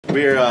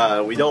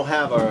We don't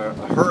have a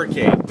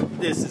hurricane.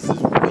 This is as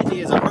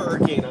windy as a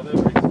hurricane I've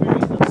ever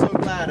experienced. I'm so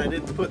glad I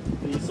didn't put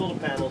the solar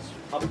panels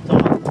up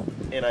top,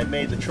 and I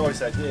made the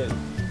choice I did.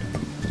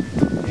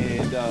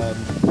 And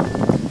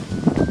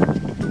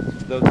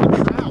the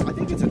trout, I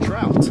think it's a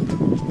trout.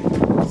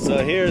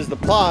 So here's the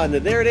pond,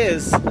 and there it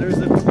is. There's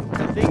the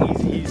thing.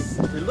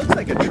 It looks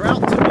like a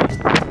trout to me.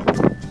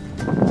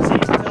 See, you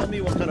can tell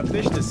me what kind of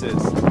fish this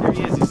is. There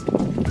he is. He's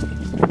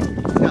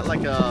got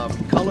like a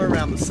color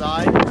around the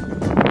side.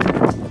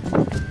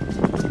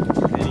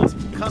 And he's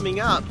coming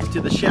up to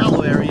the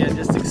shallow area and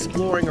just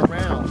exploring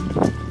around.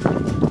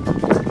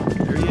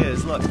 There he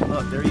is. Look,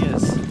 there he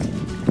is.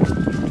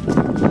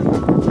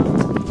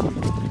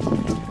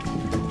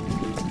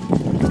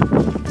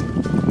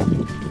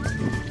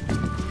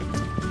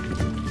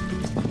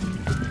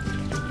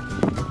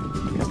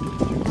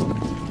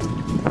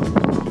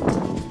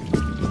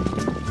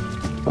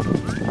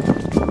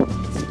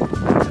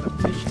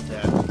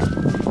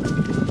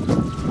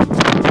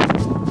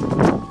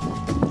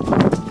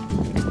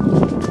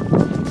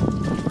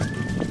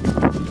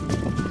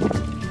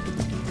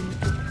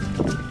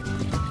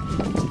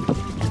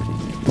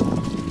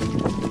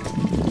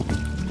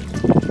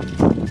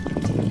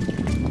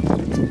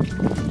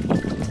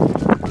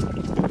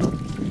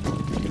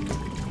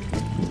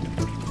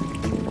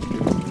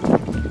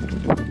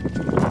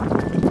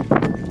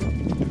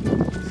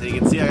 So you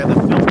can see I got the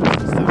filter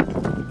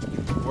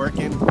system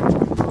working,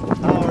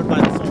 powered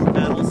by the solar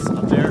panels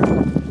up there,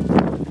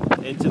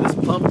 into this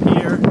pump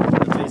here.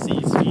 Basically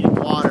he's feeding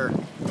water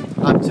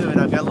up to it.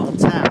 I've got a little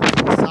tap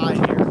on the side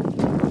here,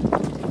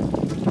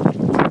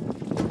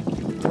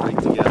 right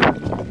together.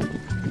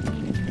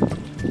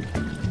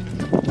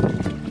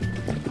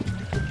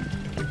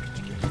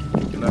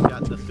 And I've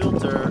got the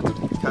filter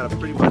kind of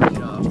pretty much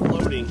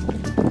floating.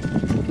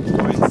 You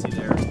can see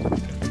there,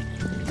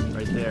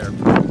 right there.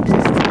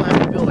 Still have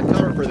to build a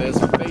cover for this,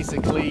 but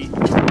basically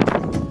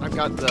I've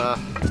got the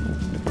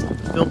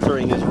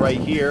filtering is right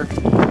here,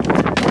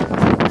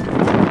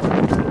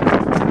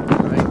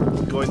 right,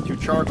 going through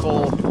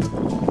charcoal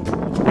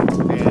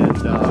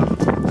and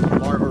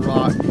lava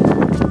rock.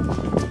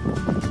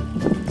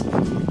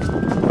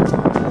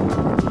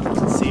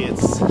 See,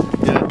 it's good.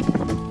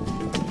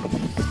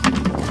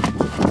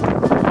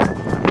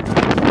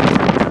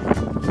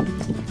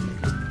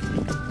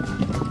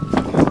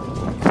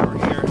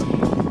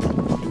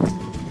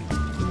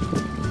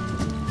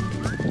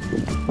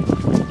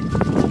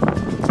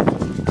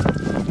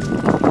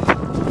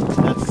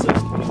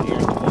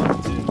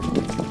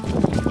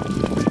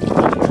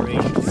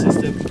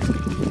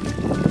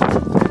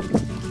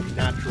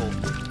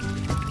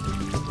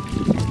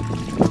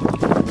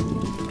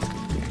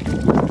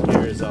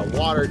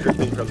 Water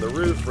dripping from the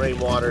roof,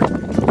 rainwater.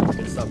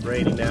 It's stopped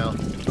raining now.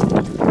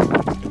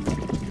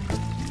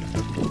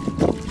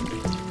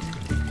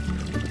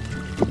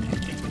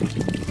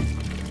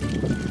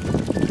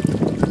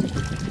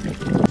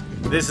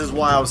 This is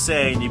why I was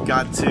saying you've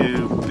got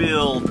to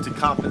build to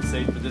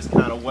compensate for this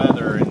kind of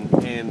weather,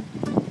 and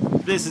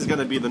this is going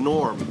to be the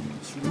norm.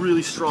 It's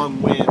really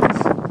strong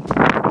winds,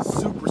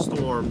 super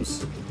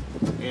storms,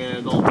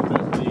 and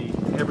ultimately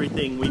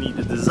everything we need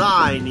to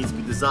design needs to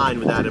be designed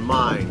with that in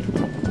mind.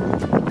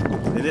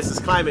 And this is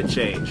climate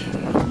change.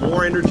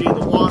 More energy in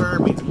the water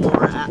means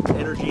more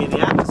energy in the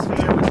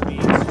atmosphere, which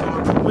means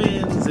stronger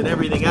winds and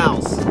everything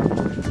else.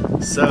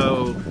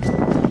 So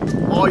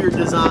all your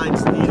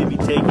designs need to be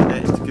taking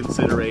that into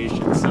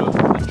consideration. So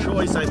the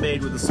choice I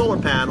made with the solar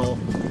panel,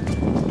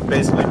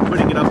 basically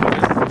putting it up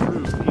against the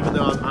roof, even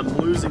though I'm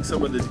losing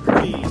some of the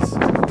degrees,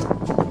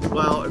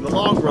 well, in the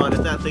long run,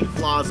 if that thing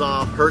flies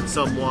off, hurts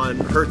someone,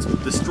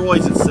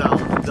 destroys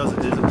itself, it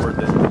isn't worth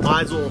it.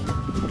 Might as well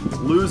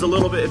lose a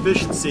little bit of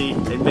efficiency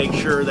and make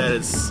sure that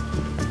it's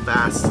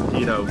fastened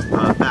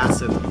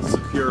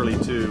securely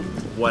to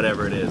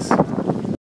whatever it is.